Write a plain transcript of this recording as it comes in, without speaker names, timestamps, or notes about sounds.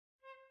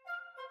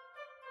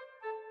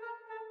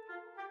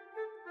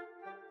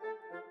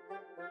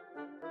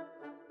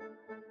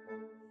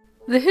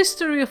The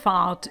history of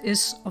art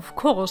is, of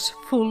course,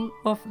 full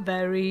of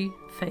very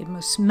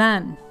famous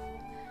men.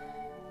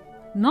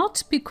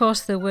 Not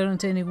because there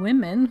weren't any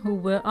women who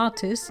were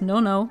artists,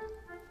 no.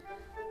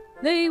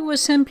 They were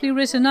simply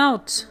written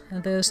out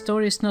and their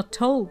stories not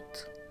told.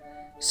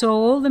 So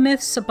all the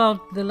myths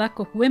about the lack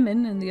of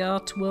women in the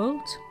art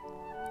world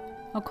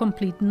are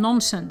complete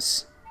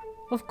nonsense.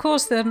 Of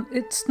course, then,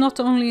 it's not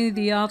only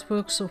the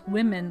artworks of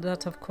women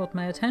that have caught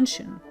my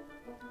attention.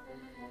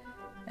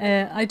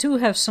 I do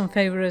have some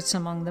favorites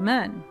among the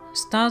men,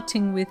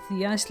 starting with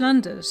the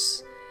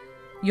Icelanders.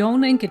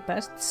 Jón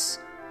Engilbert's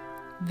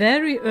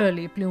very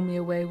early blew me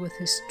away with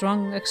his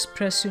strong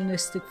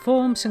expressionistic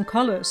forms and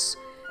colors,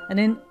 and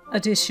in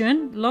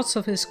addition, lots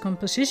of his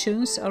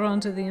compositions are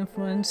under the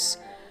influence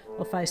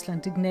of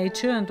Icelandic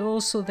nature and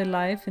also the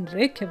life in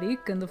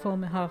Reykjavik in the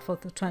former half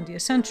of the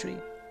 20th century.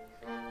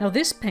 Now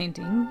this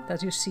painting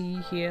that you see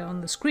here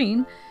on the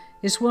screen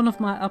is one of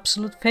my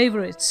absolute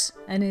favorites,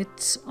 and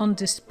it's on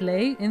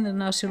display in the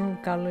National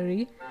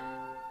Gallery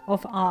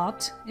of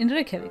Art in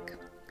Reykjavik.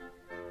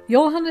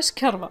 Jóhannes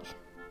Kjarval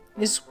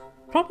is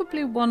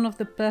probably one of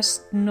the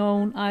best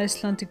known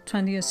Icelandic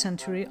 20th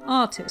century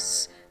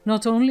artists,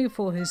 not only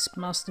for his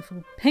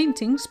masterful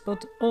paintings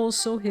but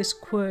also his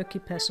quirky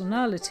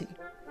personality.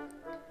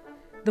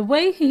 The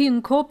way he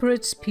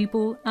incorporates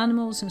people,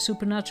 animals and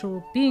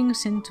supernatural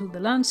beings into the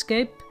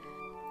landscape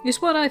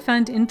is what I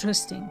find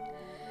interesting,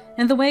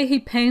 and the way he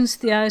paints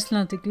the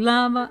Icelandic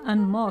lava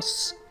and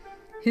moss.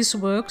 His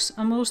works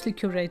are mostly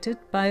curated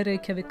by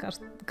Reykjavik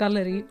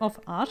Gallery of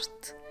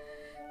Art,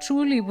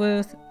 truly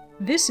worth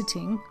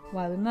visiting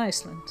while in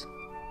Iceland.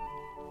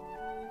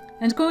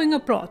 And going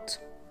abroad,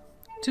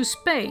 to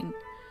Spain,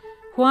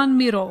 Juan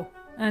Miró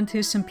and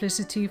his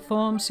simplicity,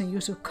 forms and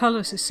use of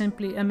colors is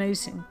simply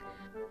amazing.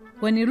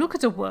 When you look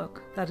at a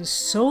work that is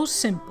so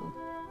simple,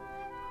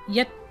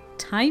 yet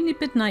tiny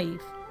bit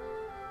naive,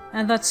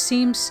 and that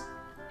seems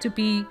to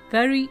be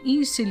very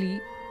easily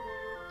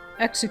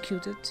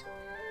executed,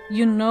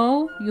 you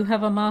know you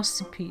have a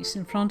masterpiece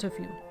in front of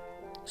you.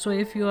 So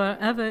if you are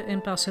ever in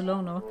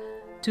Barcelona,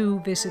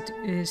 do visit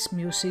his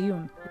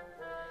museum.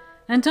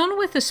 And on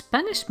with the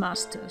Spanish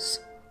masters.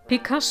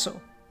 Picasso,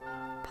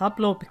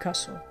 Pablo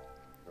Picasso,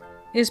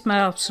 is my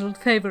absolute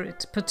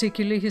favorite,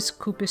 particularly his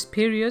Cubist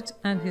period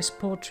and his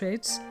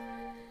portraits.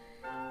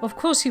 Of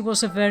course, he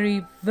was a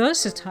very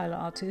versatile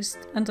artist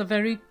and a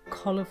very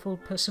colorful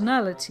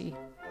personality,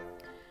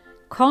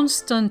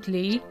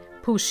 constantly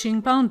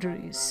pushing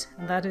boundaries.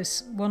 And that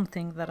is one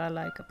thing that I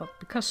like about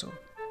Picasso.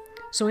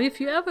 So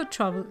if you ever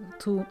travel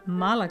to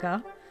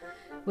Malaga,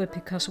 where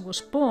Picasso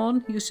was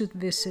born, you should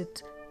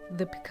visit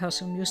the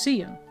Picasso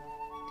Museum.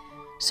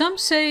 Some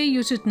say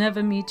you should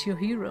never meet your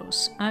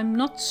heroes. I'm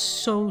not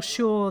so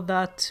sure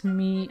that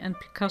me and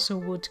Picasso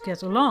would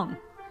get along.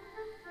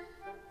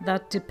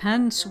 That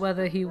depends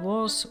whether he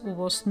was or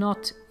was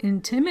not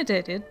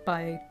intimidated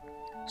by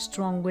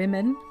strong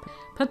women,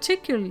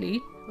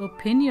 particularly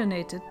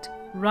opinionated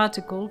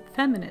radical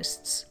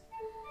feminists.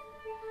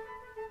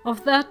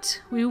 Of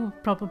that we will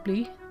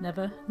probably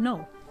never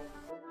know.